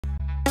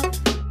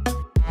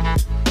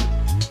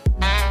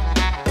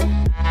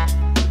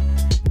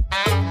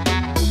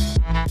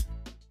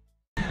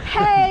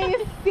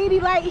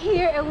CeeDeeLight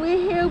here, and we're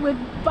here with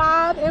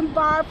Bob and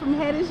Barb from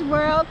Hettesh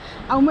World.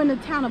 I'm in the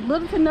town of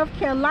Littleton, North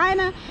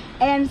Carolina,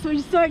 and so we're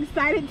so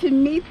excited to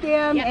meet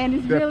them. Yep.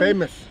 And they're really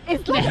famous.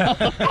 It's like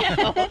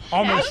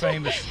almost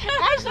famous.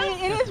 Actually,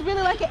 it is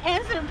really like an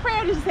answered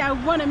prayer to say I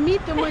want to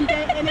meet them one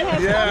day, and it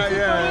has come to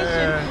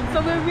fruition.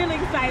 So we're really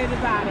excited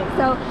about it.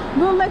 So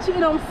we'll let you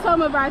in on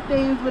some of our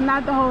things, but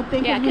not the whole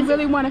thing, because we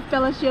really want to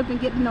fellowship and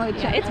get to know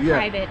each other. It's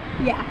private.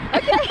 Yeah.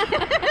 Okay.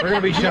 We're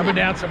gonna be shoving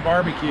down some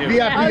barbecue.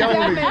 VIP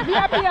only.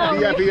 VIP only.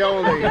 VIP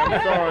only.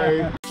 I'm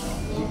sorry.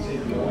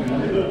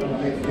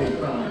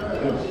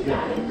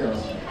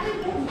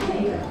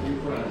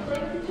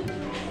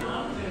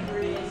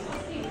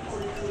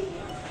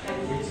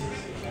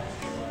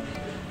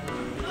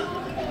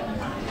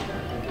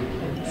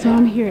 So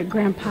I'm here at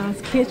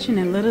Grandpa's Kitchen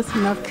in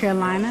Littleton, North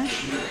Carolina.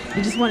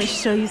 I just want to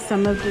show you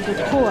some of the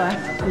decor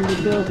in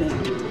the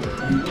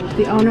building.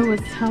 The owner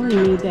was telling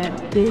me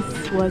that this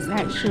was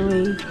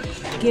actually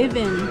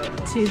given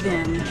to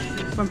them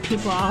from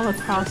people all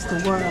across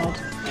the world.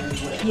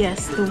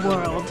 Yes, the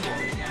world.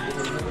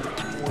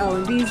 Oh,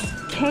 and these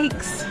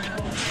cakes,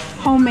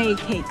 homemade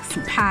cakes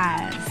and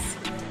pies,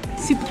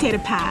 sweet potato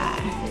pie.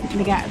 And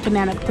they got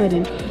banana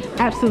pudding.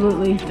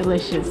 Absolutely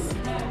delicious.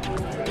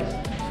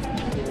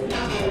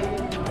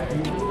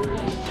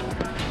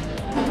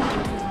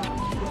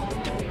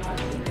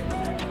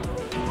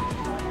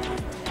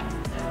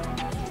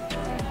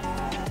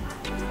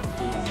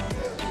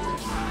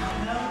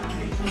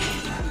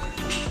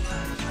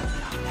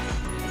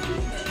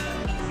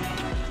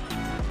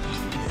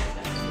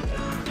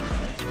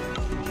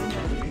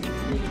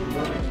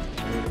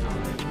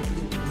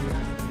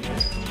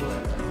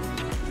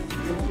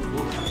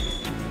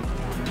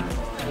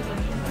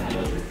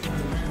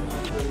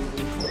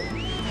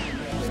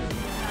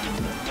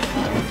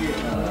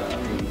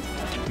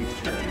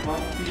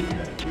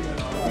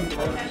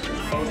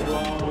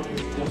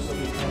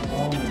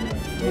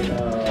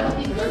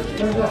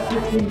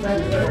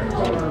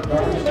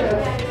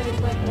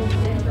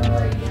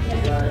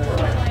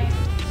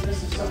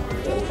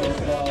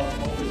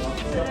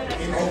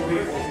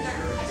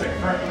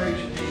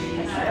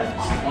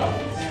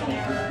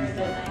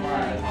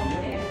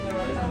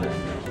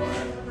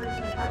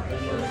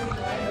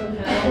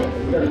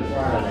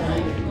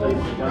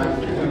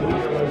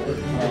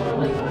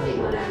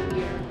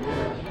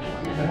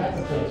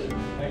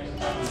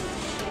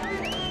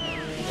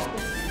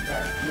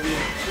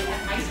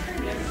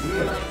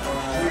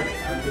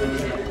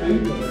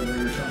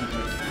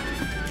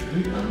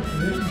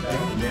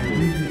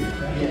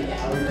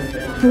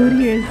 Food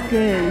here is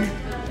good.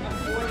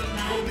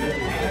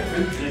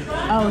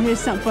 Oh, here's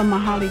something for my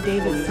Harley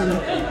Davidson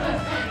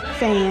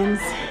fans.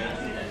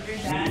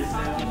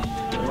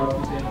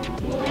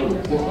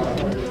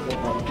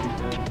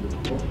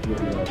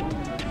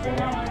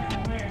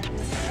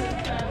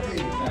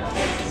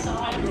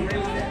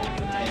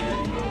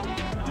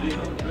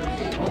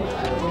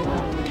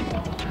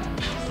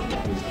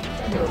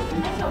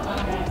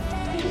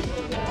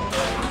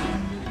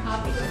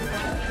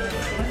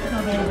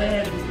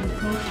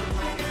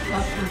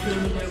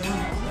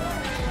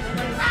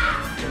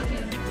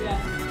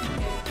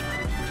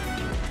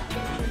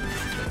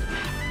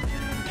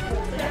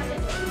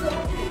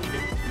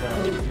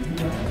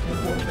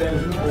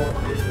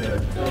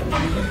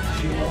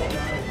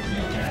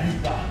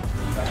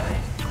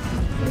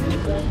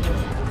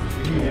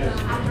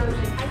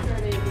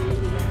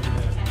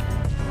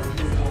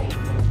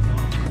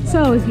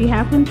 So if you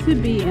happen to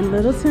be in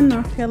Littleton,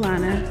 North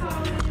Carolina,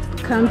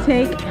 come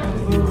take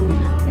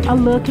a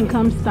look and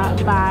come stop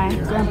by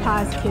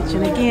Grandpa's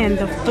Kitchen. Again,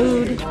 the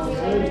food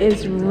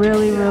is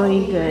really,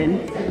 really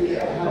good.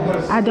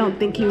 I don't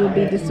think he would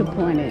be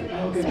disappointed,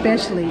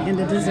 especially in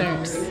the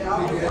desserts.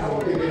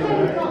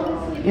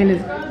 And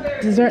the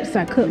desserts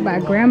are cooked by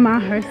Grandma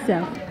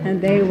herself,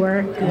 and they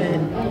were good.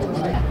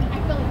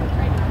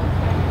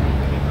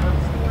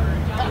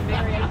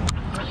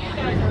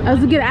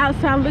 Let's get an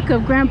outside look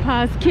of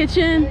Grandpa's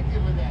Kitchen.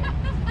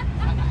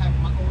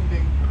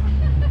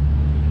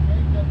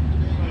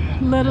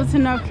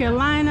 Littleton, North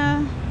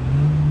Carolina.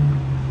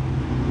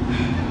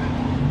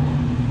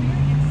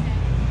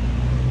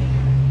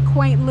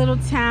 Quaint little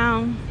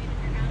town.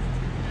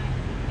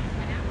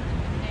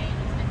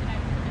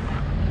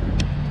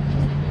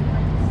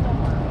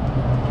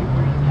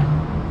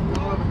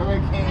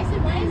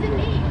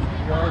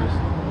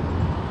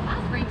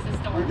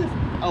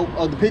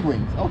 Oh, the pig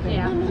wings. Okay,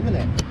 yeah. Look at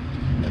that.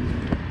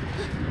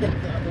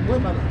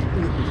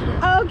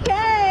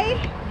 Okay.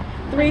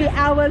 3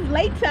 hours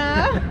later. 3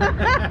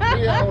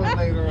 hours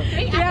later.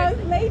 3 hours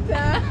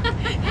later.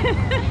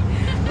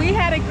 We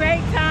had a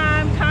great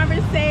time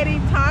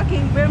conversating,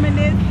 talking,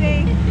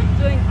 reminiscing,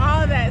 doing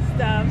all that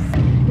stuff.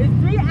 It's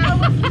 3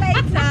 hours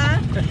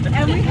later,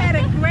 and we had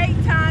a great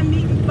time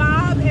meeting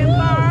Bob and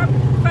Barb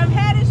from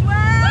Hettesh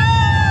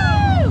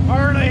World.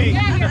 Early.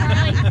 Yeah, you're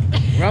early.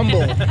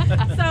 Rumble.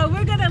 So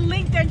we're gonna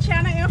link their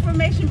channel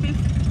information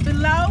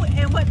below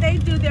and what they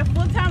do. They're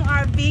full-time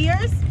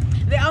RV'ers.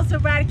 They also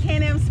ride a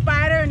Can-Am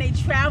Spyder and they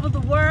travel the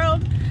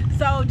world.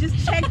 So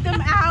just check them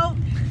out.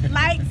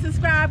 Like,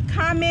 subscribe,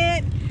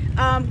 comment.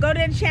 Go to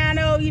their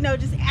channel, you know,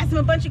 just ask them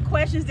a bunch of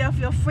questions. They'll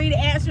feel free to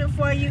answer it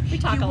for you. We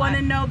talk if you want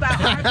to know about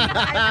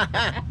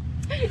RV'ers.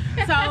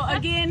 So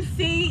again,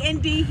 C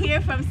and D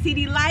here from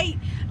CeeDeeLight.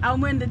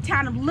 We're in the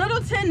town of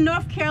Littleton,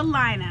 North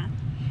Carolina.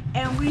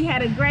 And we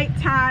had a great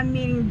time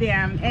meeting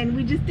them. And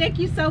we just thank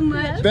you so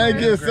much.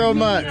 Thank you so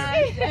much.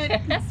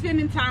 And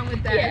spending time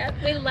with us. Yeah,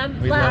 we love.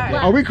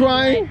 Are we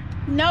crying?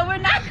 No, we're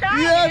not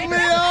crying. Yes, we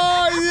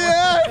are.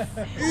 Yes.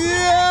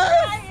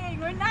 Yes.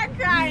 We're not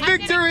crying.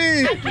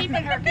 Victory. I'm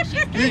keeping her because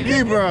she's You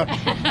keep her.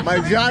 My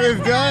job is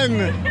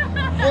done.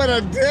 What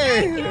a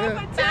day.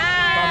 Bye.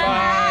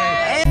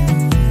 Bye-bye.